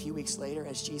that a few weeks later,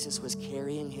 as Jesus was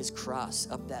carrying his cross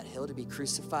up that hill to be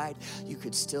crucified, you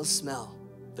could still smell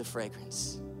the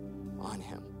fragrance on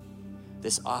him.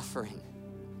 This offering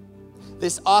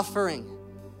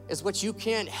is what you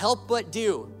can't help but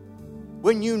do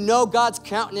when you know God's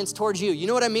countenance towards you. You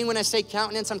know what I mean when I say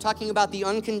countenance? I'm talking about the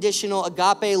unconditional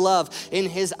agape love in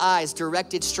his eyes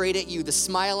directed straight at you, the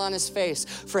smile on his face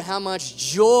for how much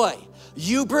joy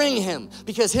you bring him,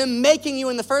 because him making you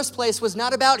in the first place was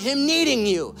not about him needing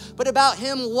you, but about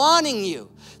him wanting you,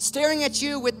 staring at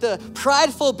you with the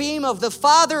prideful beam of the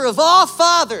Father of all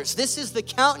fathers. This is the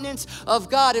countenance of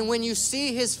God, and when you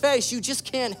see his face, you just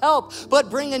can't help but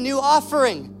bring a new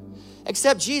offering.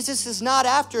 Except Jesus is not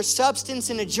after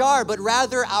substance in a jar, but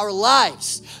rather our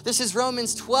lives. This is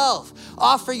Romans 12.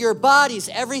 Offer your bodies,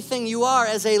 everything you are,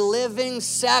 as a living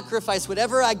sacrifice.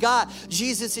 Whatever I got,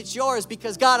 Jesus, it's yours.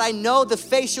 Because God, I know the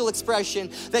facial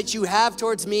expression that you have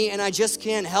towards me, and I just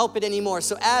can't help it anymore.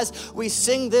 So as we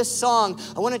sing this song,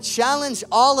 I want to challenge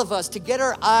all of us to get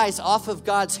our eyes off of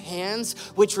God's hands,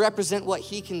 which represent what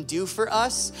he can do for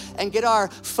us, and get our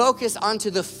focus onto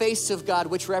the face of God,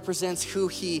 which represents who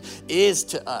he is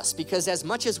to us. Because as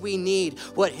much as we need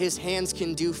what his hands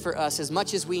can do for us, as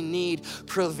much as we need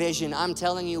provision, I'm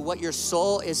telling you, what your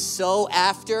soul is so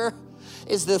after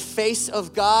is the face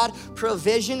of God,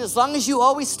 provision. As long as you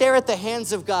always stare at the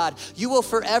hands of God, you will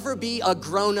forever be a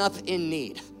grown-up in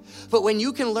need. But when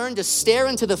you can learn to stare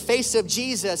into the face of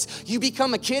Jesus, you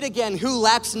become a kid again who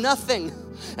lacks nothing.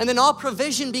 And then all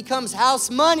provision becomes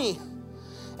house money.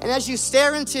 And as you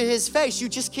stare into his face, you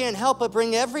just can't help but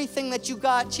bring everything that you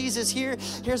got. Jesus,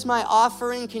 here's my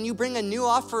offering. Can you bring a new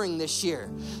offering this year?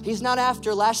 He's not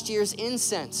after last year's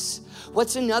incense.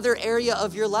 What's another area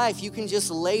of your life you can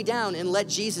just lay down and let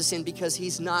Jesus in because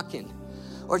he's knocking?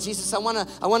 Or Jesus, I want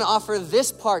to offer this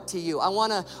part to you. I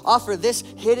want to offer this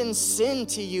hidden sin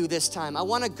to you this time. I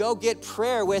want to go get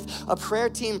prayer with a prayer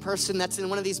team person that's in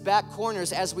one of these back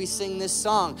corners as we sing this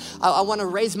song. I want to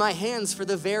raise my hands for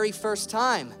the very first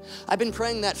time. I've been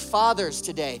praying that fathers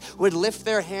today would lift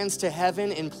their hands to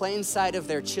heaven in plain sight of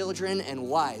their children and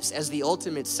wives as the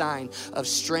ultimate sign of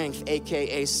strength,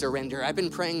 aka surrender. I've been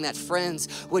praying that friends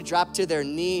would drop to their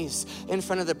knees in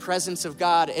front of the presence of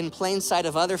God in plain sight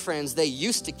of other friends they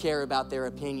used to care about their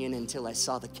opinion until I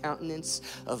saw the countenance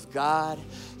of God.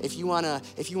 If you want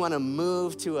to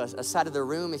move to a side of the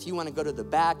room, if you want to go to the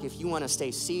back, if you want to stay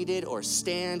seated or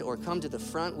stand or come to the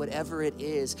front, whatever it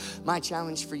is, my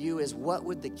challenge for you is, what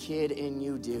would the kid in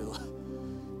you do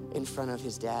in front of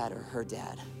his dad or her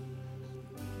dad?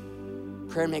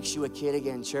 Prayer makes you a kid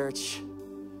again, church.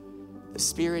 The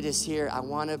Spirit is here. I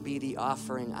want to be the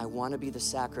offering. I want to be the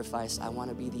sacrifice. I want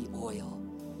to be the oil.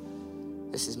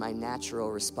 This is my natural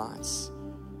response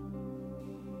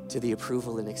to the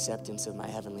approval and acceptance of my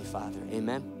Heavenly Father.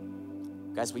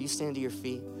 Amen? Guys, will you stand to your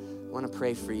feet? I want to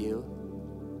pray for you.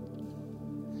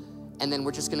 And then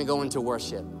we're just going to go into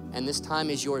worship. And this time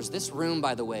is yours. This room,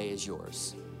 by the way, is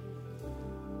yours.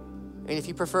 And if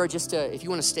you prefer if you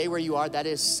want to stay where you are, that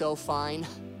is so fine.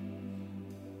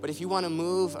 But if you want to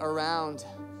move around,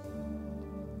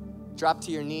 drop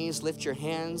to your knees, lift your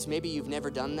hands. Maybe you've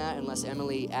never done that unless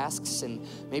Emily asks, and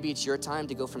maybe it's your time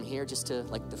to go from here just to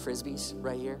like the Frisbees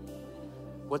right here.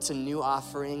 What's a new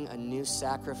offering, a new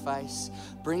sacrifice?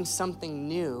 Bring something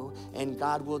new and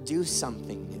God will do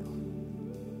something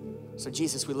new. So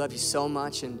Jesus, we love you so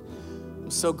much, and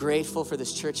I'm so grateful for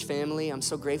this church family. I'm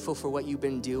so grateful for what you've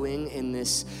been doing in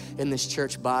this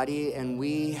church body. And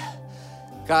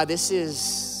God,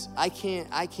 I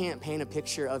can't paint a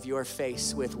picture of your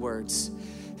face with words.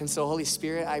 And so, Holy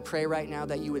Spirit, I pray right now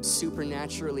that you would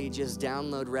supernaturally just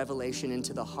download revelation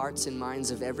into the hearts and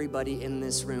minds of everybody in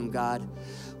this room, God.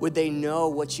 Would they know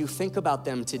what you think about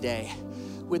them today?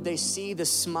 Would they see the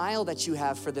smile that you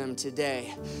have for them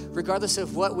today? Regardless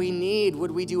of what we need,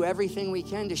 would we do everything we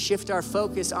can to shift our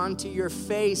focus onto your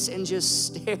face and just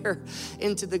stare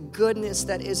into the goodness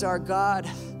that is our God?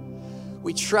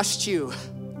 We trust you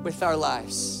with our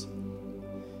lives.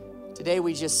 Today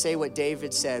we just say what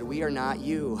David said: we are not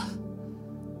you,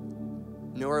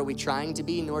 nor are we trying to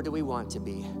be, nor do we want to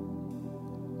be.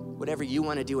 Whatever you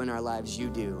want to do in our lives, you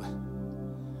do.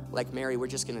 Like Mary, we're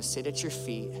just going to sit at your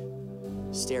feet,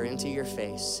 stare into your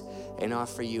face, and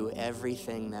offer you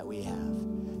everything that we have.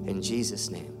 In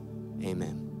Jesus' name,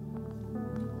 amen.